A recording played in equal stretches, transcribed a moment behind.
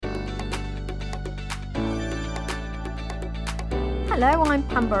Hello, I'm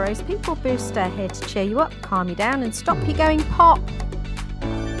Pam Burrows, People Booster, here to cheer you up, calm you down and stop you going pop.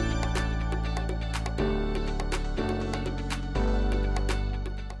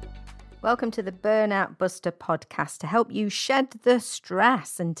 Welcome to the Burnout Buster podcast to help you shed the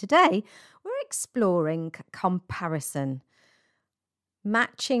stress. And today we're exploring comparison.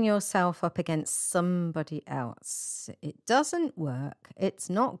 Matching yourself up against somebody else. It doesn't work. It's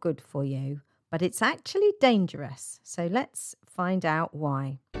not good for you, but it's actually dangerous. So let's find out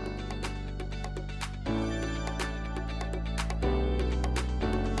why.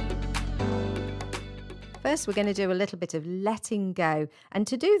 First, we're going to do a little bit of letting go. And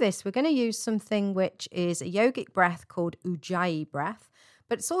to do this, we're going to use something which is a yogic breath called Ujjayi breath,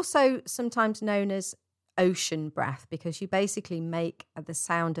 but it's also sometimes known as ocean breath because you basically make the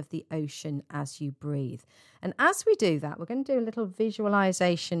sound of the ocean as you breathe. And as we do that, we're going to do a little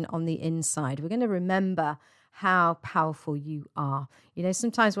visualization on the inside. We're going to remember how powerful you are. You know,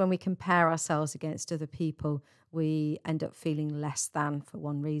 sometimes when we compare ourselves against other people, we end up feeling less than for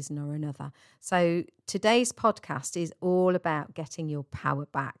one reason or another. So today's podcast is all about getting your power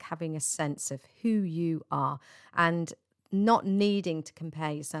back, having a sense of who you are and not needing to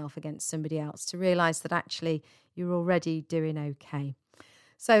compare yourself against somebody else to realize that actually you're already doing okay.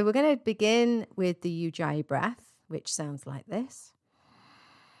 So we're going to begin with the Ujjayi breath, which sounds like this.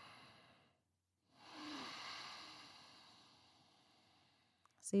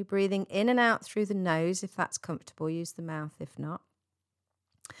 So you're breathing in and out through the nose if that's comfortable. Use the mouth if not.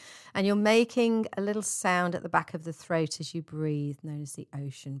 And you're making a little sound at the back of the throat as you breathe, known as the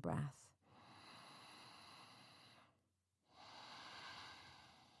ocean breath.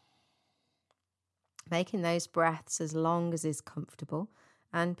 Making those breaths as long as is comfortable,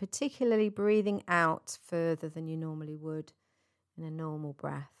 and particularly breathing out further than you normally would in a normal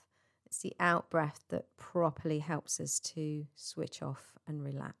breath. It's the out breath that properly helps us to switch off and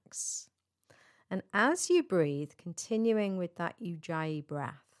relax. And as you breathe, continuing with that Ujjayi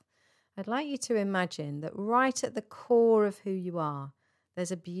breath, I'd like you to imagine that right at the core of who you are,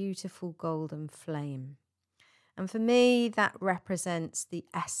 there's a beautiful golden flame. And for me, that represents the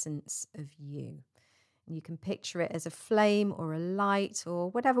essence of you. And you can picture it as a flame or a light or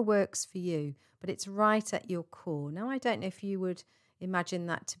whatever works for you, but it's right at your core. Now, I don't know if you would imagine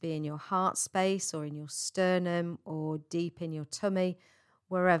that to be in your heart space or in your sternum or deep in your tummy,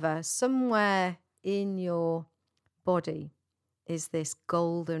 wherever, somewhere in your body is this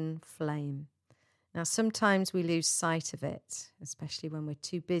golden flame. Now, sometimes we lose sight of it, especially when we're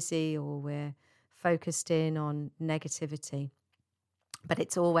too busy or we're focused in on negativity. But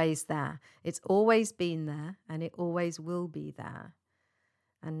it's always there. It's always been there and it always will be there.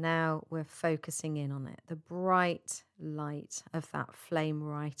 And now we're focusing in on it, the bright light of that flame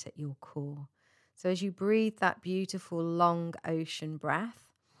right at your core. So as you breathe that beautiful long ocean breath,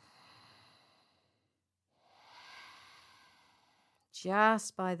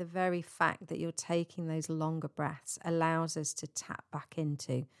 just by the very fact that you're taking those longer breaths allows us to tap back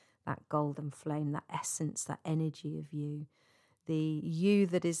into that golden flame, that essence, that energy of you. The you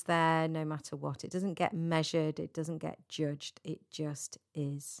that is there no matter what. It doesn't get measured. It doesn't get judged. It just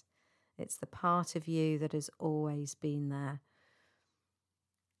is. It's the part of you that has always been there.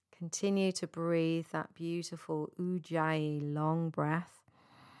 Continue to breathe that beautiful Ujjayi long breath.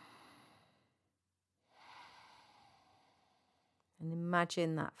 And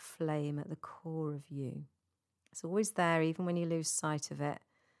imagine that flame at the core of you. It's always there, even when you lose sight of it.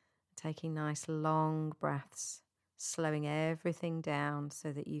 Taking nice long breaths. Slowing everything down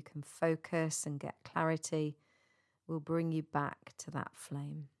so that you can focus and get clarity will bring you back to that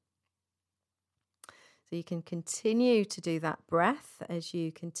flame. So you can continue to do that breath as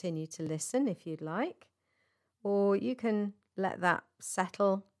you continue to listen if you'd like, or you can let that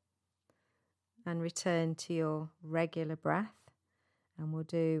settle and return to your regular breath, and we'll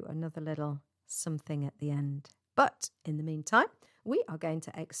do another little something at the end. But in the meantime, we are going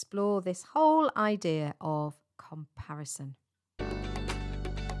to explore this whole idea of comparison.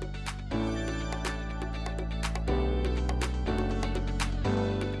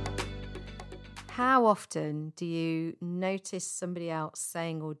 How often do you notice somebody else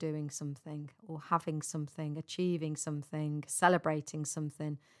saying or doing something, or having something, achieving something, celebrating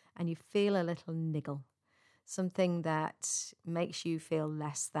something, and you feel a little niggle, something that makes you feel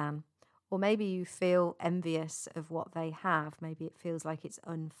less than? Or maybe you feel envious of what they have. Maybe it feels like it's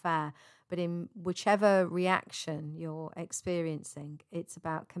unfair. But in whichever reaction you're experiencing, it's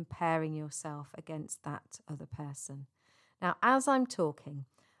about comparing yourself against that other person. Now, as I'm talking,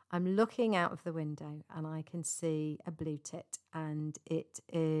 I'm looking out of the window and I can see a blue tit, and it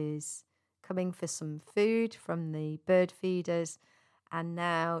is coming for some food from the bird feeders, And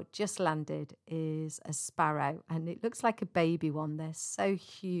now just landed is a sparrow, and it looks like a baby one. They're so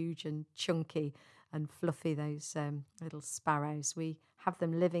huge and chunky and fluffy, those little sparrows. We have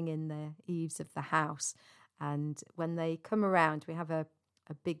them living in the eaves of the house, and when they come around, we have a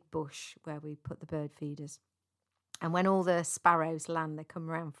big bush where we put the bird feeders. And when all the sparrows land, they come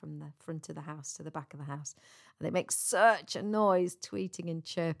around from the front of the house to the back of the house. And they make such a noise, tweeting and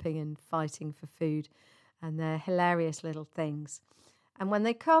chirping and fighting for food. And they're hilarious little things. And when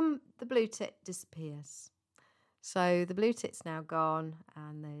they come, the blue tit disappears. So the blue tit's now gone,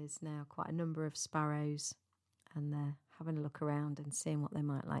 and there's now quite a number of sparrows. And they're having a look around and seeing what they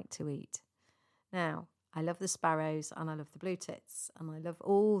might like to eat. Now, I love the sparrows and I love the blue tits. And I love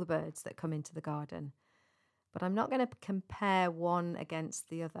all the birds that come into the garden. But I'm not going to compare one against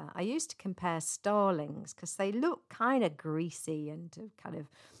the other. I used to compare starlings because they look kind of greasy and kind of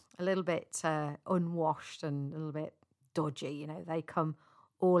a little bit unwashed and a little bit dodgy. They come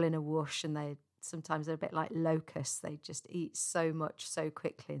all in a whoosh, and sometimes they're a bit like locusts. They just eat so much so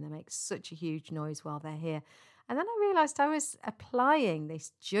quickly, and they make such a huge noise while they're here. And then I realised I was applying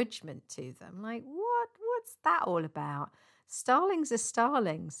this judgment to them. Like, what's that all about? Starlings are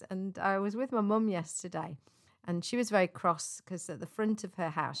starlings. And I was with my mum yesterday, and she was very cross because at the front of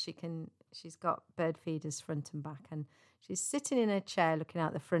her house, she's got bird feeders front and back, and she's sitting in a chair looking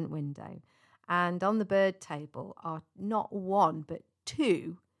out the front window. And on the bird table are not one, but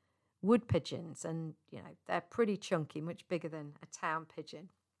two wood pigeons. And, they're pretty chunky, much bigger than a town pigeon.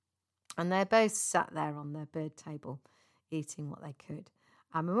 And they're both sat there on their bird table eating what they could.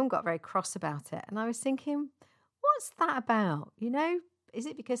 And my mum got very cross about it. And I was thinking, what's that about? Is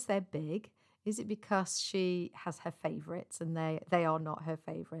it because they're big? Is it because she has her favourites and they are not her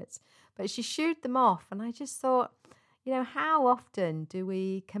favourites? But she shooed them off, and I just thought, how often do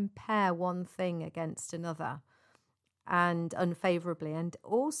we compare one thing against another and unfavourably, and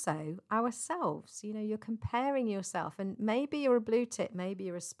also ourselves? You're comparing yourself, and maybe you're a blue tit, maybe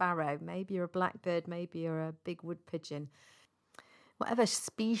you're a sparrow, maybe you're a blackbird, maybe you're a big wood pigeon. Whatever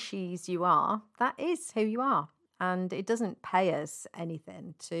species you are, that is who you are. And it doesn't pay us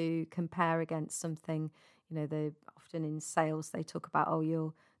anything to compare against something. They often in sales, they talk about,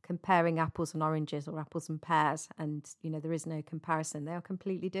 you're comparing apples and oranges or apples and pears. And, there is no comparison. They are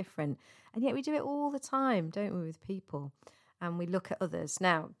completely different. And yet we do it all the time, don't we, with people? And we look at others.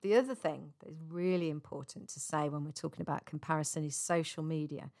 Now, the other thing that is really important to say when we're talking about comparison is social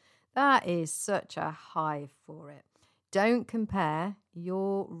media. That is such a hive for it. Don't compare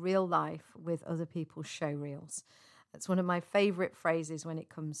your real life with other people's show reels. That's one of my favourite phrases when it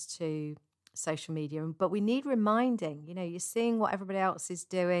comes to social media. But we need reminding. You're seeing what everybody else is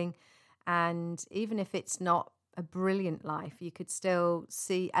doing. And even if it's not a brilliant life, you could still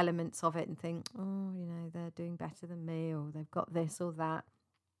see elements of it and think, they're doing better than me, or they've got this or that.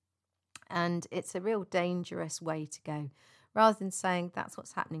 And it's a real dangerous way to go. Rather than saying that's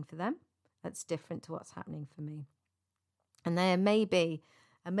what's happening for them, that's different to what's happening for me. And there may be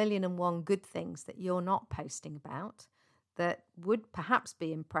 1,000,001 good things that you're not posting about that would perhaps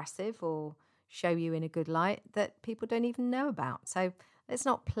be impressive or show you in a good light that people don't even know about. So let's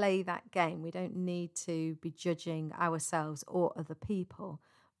not play that game. We don't need to be judging ourselves or other people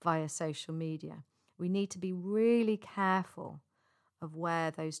via social media. We need to be really careful of where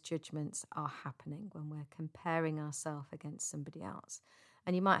those judgments are happening when we're comparing ourselves against somebody else.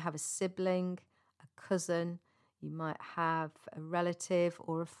 And you might have a sibling, a cousin, you might have a relative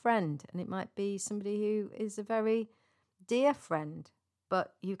or a friend, and it might be somebody who is a very dear friend,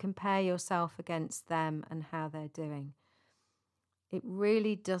 but you compare yourself against them and how they're doing. It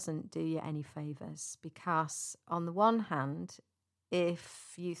really doesn't do you any favours, because on the one hand,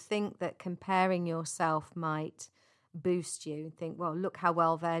 if you think that comparing yourself might boost you and think, well, look how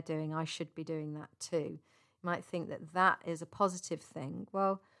well they're doing, I should be doing that too. You might think that that is a positive thing.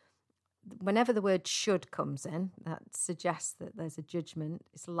 Well, whenever the word should comes in, that suggests that there's a judgment.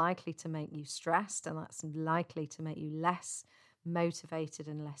 It's likely to make you stressed, and that's likely to make you less motivated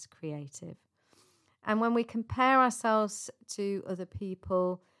and less creative. And when we compare ourselves to other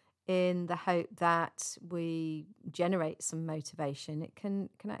people in the hope that we generate some motivation, it can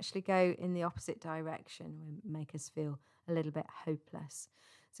actually go in the opposite direction and make us feel a little bit hopeless.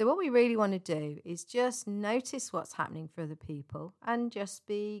 So what we really want to do is just notice what's happening for other people and just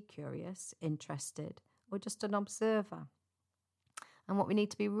be curious, interested, or just an observer. And what we need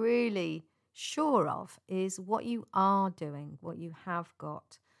to be really sure of is what you are doing, what you have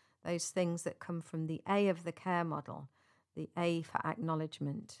got, those things that come from the A of the care model, the A for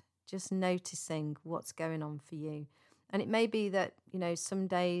acknowledgement, just noticing what's going on for you. And it may be that, some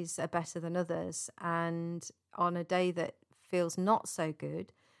days are better than others, and on a day that feels not so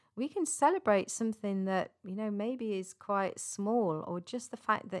good, we can celebrate something that, maybe is quite small, or just the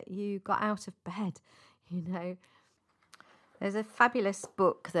fact that you got out of bed, There's a fabulous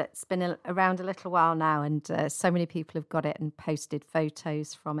book that's been around a little while now, and so many people have got it and posted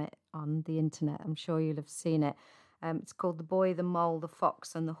photos from it on the internet. I'm sure you'll have seen it. It's called The Boy, the Mole, the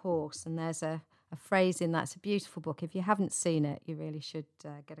Fox and the Horse, and there's a phrase in that. It's a beautiful book. If you haven't seen it, you really should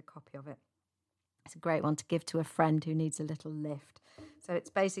get a copy of it. It's a great one to give to a friend who needs a little lift. So it's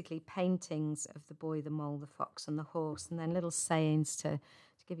basically paintings of the boy, the mole, the fox and the horse, and then little sayings to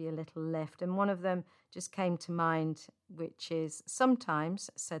give you a little lift. And one of them just came to mind, which is, sometimes,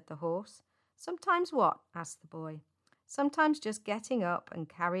 said the horse. Sometimes what? Asked the boy. Sometimes just getting up and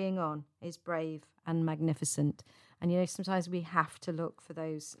carrying on is brave and magnificent. And, sometimes we have to look for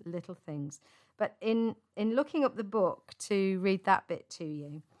those little things. But in looking up the book to read that bit to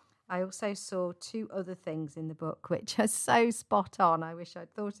you, I also saw two other things in the book which are so spot on. I wish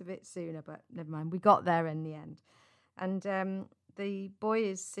I'd thought of it sooner, but never mind. We got there in the end. And the boy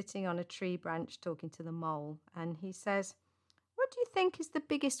is sitting on a tree branch talking to the mole, and he says, "What do you think is the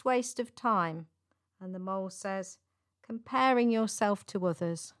biggest waste of time?" And the mole says, "Comparing yourself to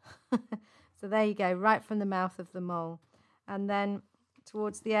others." So there you go, right from the mouth of the mole. And then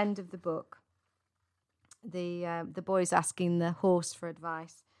towards the end of the book, the boy's asking the horse for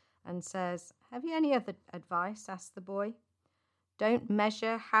advice, and says, "Have you any other advice?" asked the boy. "Don't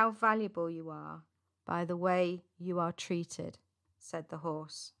measure how valuable you are by the way you are treated," said the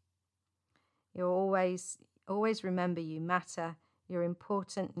horse. "You always remember you matter, you're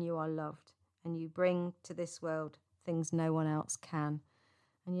important and you are loved, and you bring to this world things no one else can."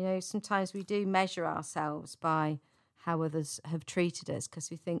 And sometimes we do measure ourselves by how others have treated us, because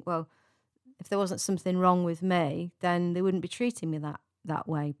we think, well, if there wasn't something wrong with me, then they wouldn't be treating me that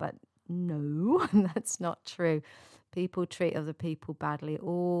way. But no, that's not true. People treat other people badly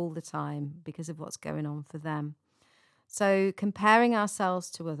all the time because of what's going on for them. So comparing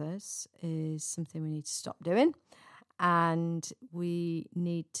ourselves to others is something we need to stop doing. And we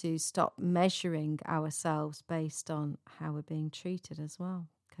need to stop measuring ourselves based on how we're being treated as well,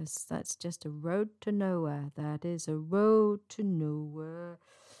 because that's just a road to nowhere. That is a road to nowhere.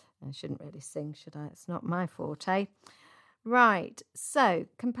 I shouldn't really sing, should I? It's not my forte. Right, so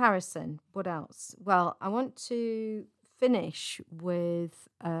comparison. What else? Well, I want to finish with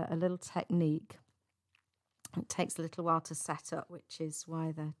a little technique. It takes a little while to set up, which is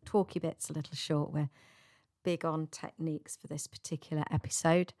why the talky bit's a little short. We're big on techniques for this particular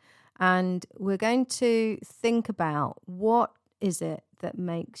episode. And we're going to think about, what is it that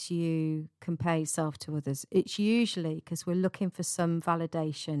makes you compare yourself to others? It's usually because we're looking for some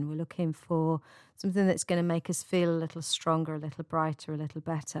validation. We're looking for something that's going to make us feel a little stronger, a little brighter, a little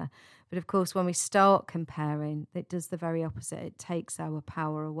better. But of course, when we start comparing, it does the very opposite. It takes our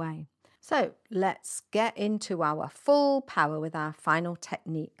power away. So let's get into our full power with our final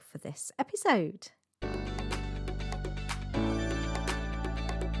technique for this episode.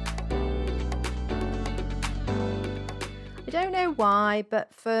 I don't know why,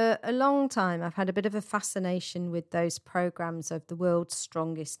 but for a long time I've had a bit of a fascination with those programs of the world's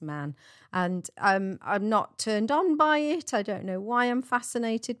strongest man, and I'm not turned on by it. I don't know why I'm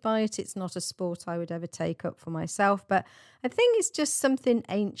fascinated by it. It's not a sport I would ever take up for myself, but I think it's just something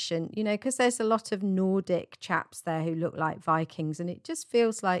ancient, because there's a lot of Nordic chaps there who look like Vikings, and it just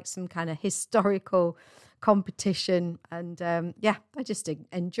feels like some kind of historical competition, and I just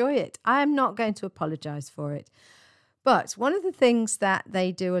enjoy it. I am not going to apologise for it. But one of the things that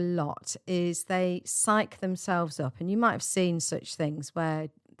they do a lot is they psych themselves up. And you might have seen such things where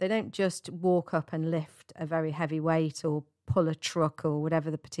they don't just walk up and lift a very heavy weight or pull a truck or whatever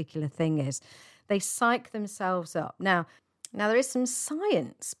the particular thing is. They psych themselves up. Now there is some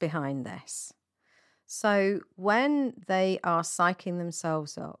science behind this. So when they are psyching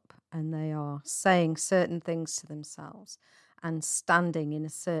themselves up and they are saying certain things to themselves and standing in a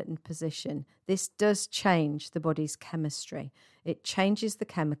certain position, this does change the body's chemistry. It changes the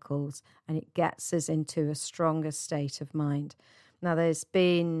chemicals and it gets us into a stronger state of mind. Now, there's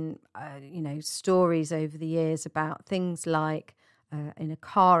been, stories over the years about things like in a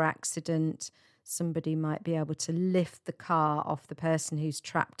car accident, somebody might be able to lift the car off the person who's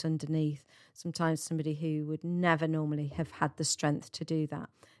trapped underneath. Sometimes somebody who would never normally have had the strength to do that,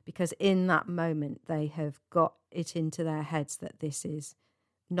 because in that moment they have got it into their heads that this is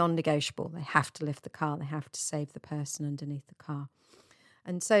non-negotiable. They have to lift the car. They have to save the person underneath the car.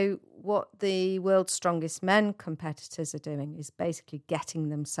 And so what the world's strongest men competitors are doing is basically getting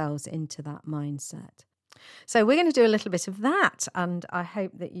themselves into that mindset. So we're going to do a little bit of that, and I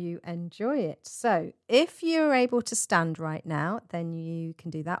hope that you enjoy it. So if you're able to stand right now, then you can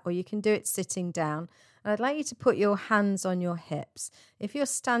do that, or you can do it sitting down. And I'd like you to put your hands on your hips. If you're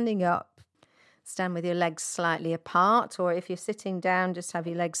standing up, stand with your legs slightly apart, or if you're sitting down, just have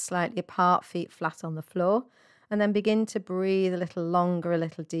your legs slightly apart, feet flat on the floor. And then begin to breathe a little longer, a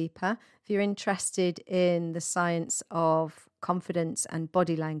little deeper. If you're interested in the science of confidence and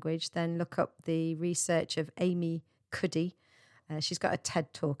body language, then look up the research of Amy Cuddy. She's got a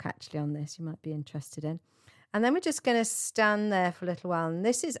TED talk actually on this you might be interested in. And then we're just going to stand there for a little while. And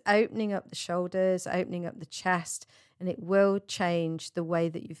this is opening up the shoulders, opening up the chest, and it will change the way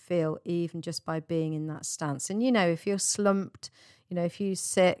that you feel even just by being in that stance. And, if you're slumped, if you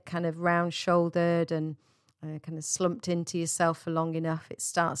sit kind of round-shouldered and kind of slumped into yourself for long enough, it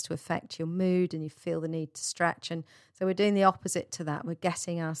starts to affect your mood and you feel the need to stretch. And so we're doing the opposite to that. We're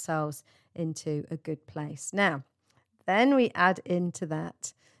getting ourselves into a good place. Now, then we add into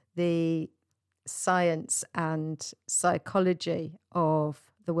that the science and psychology of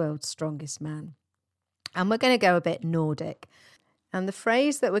the world's strongest man. And we're going to go a bit Nordic. And the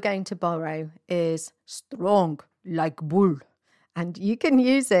phrase that we're going to borrow is strong like bull. And you can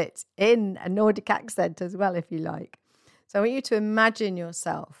use it in a Nordic accent as well, if you like. So I want you to imagine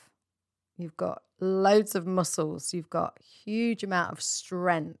yourself. You've got loads of muscles. You've got a huge amount of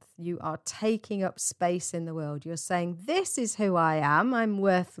strength. You are taking up space in the world. You're saying, this is who I am. I'm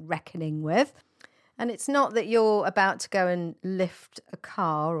worth reckoning with. And it's not that you're about to go and lift a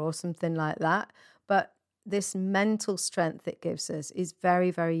car or something like that. But this mental strength it gives us is very,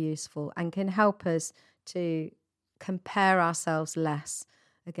 very useful and can help us to compare ourselves less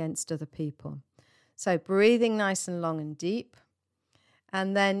against other people. So breathing nice and long and deep.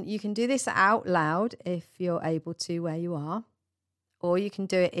 And then you can do this out loud if you're able to where you are, or you can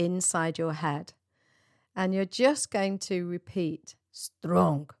do it inside your head. And you're just going to repeat,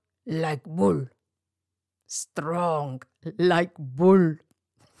 strong like bull. Strong like bull.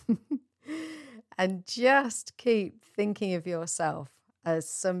 And just keep thinking of yourself as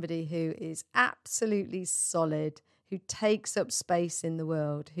somebody who is absolutely solid, who takes up space in the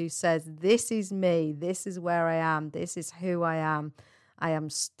world, who says, this is me, this is where I am, this is who I am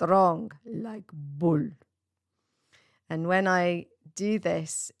strong like bull. And when I do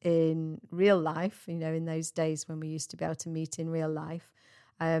this in real life, in those days when we used to be able to meet in real life,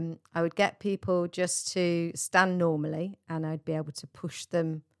 I would get people just to stand normally and I'd be able to push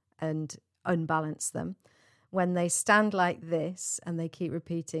them and unbalance them. When they stand like this and they keep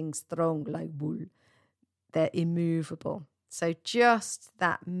repeating strong like bull, they're immovable. So just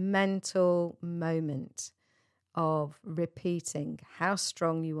that mental moment of repeating how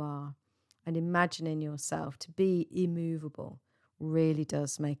strong you are and imagining yourself to be immovable really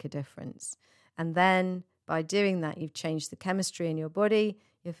does make a difference. And then by doing that, you've changed the chemistry in your body.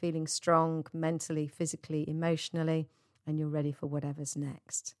 You're feeling strong mentally, physically, emotionally, and you're ready for whatever's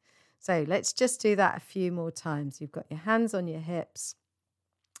next. So let's just do that a few more times. You've got your hands on your hips.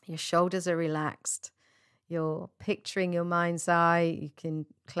 Your shoulders are relaxed. You're picturing your mind's eye. You can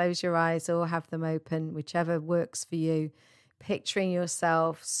close your eyes or have them open, whichever works for you. Picturing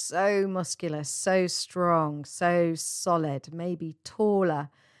yourself so muscular, so strong, so solid, maybe taller.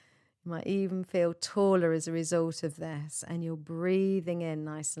 You might even feel taller as a result of this. And you're breathing in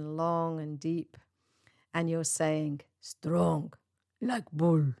nice and long and deep. And you're saying, strong like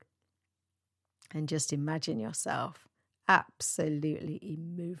bull. And just imagine yourself absolutely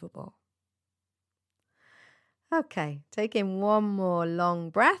immovable. Okay, take in one more long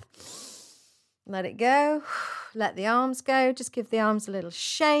breath. Let it go. Let the arms go. Just give the arms a little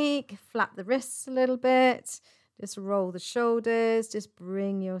shake. Flap the wrists a little bit. Just roll the shoulders. Just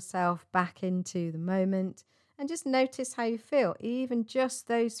bring yourself back into the moment. And just notice how you feel. Even just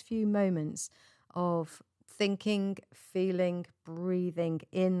those few moments of thinking, feeling, breathing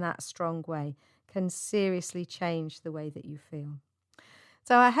in that strong way can seriously change the way that you feel.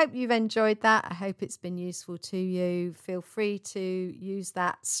 So I hope you've enjoyed that. I hope it's been useful to you. Feel free to use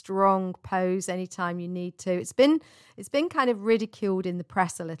that strong pose anytime you need to. It's been kind of ridiculed in the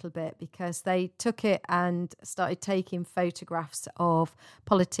press a little bit because they took it and started taking photographs of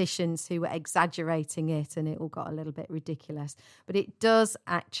politicians who were exaggerating it, and it all got a little bit ridiculous. But it does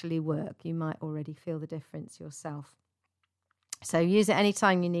actually work. You might already feel the difference yourself. So use it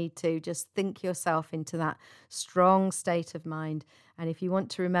anytime you need to. Just think yourself into that strong state of mind. And if you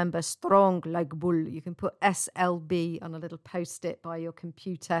want to remember strong like bull, you can put SLB on a little post-it by your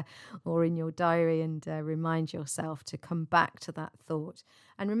computer or in your diary and remind yourself to come back to that thought.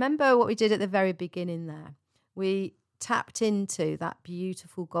 And remember what we did at the very beginning there. We tapped into that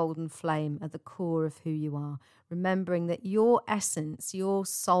beautiful golden flame at the core of who you are, remembering that your essence, your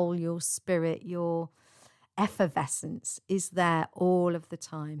soul, your spirit, your effervescence is there all of the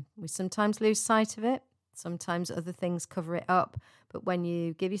time. We sometimes lose sight of it. Sometimes other things cover it up. But when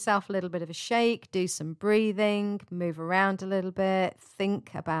you give yourself a little bit of a shake, do some breathing, move around a little bit,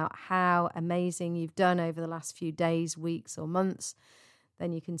 think about how amazing you've done over the last few days, weeks, or months,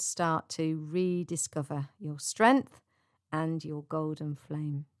 then you can start to rediscover your strength and your golden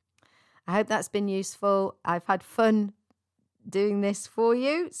flame. I hope that's been useful. I've had fun doing this for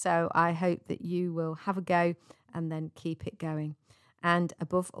you, so I hope that you will have a go and then keep it going. And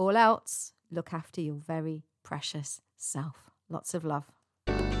above all else, look after your very precious self. Lots of love.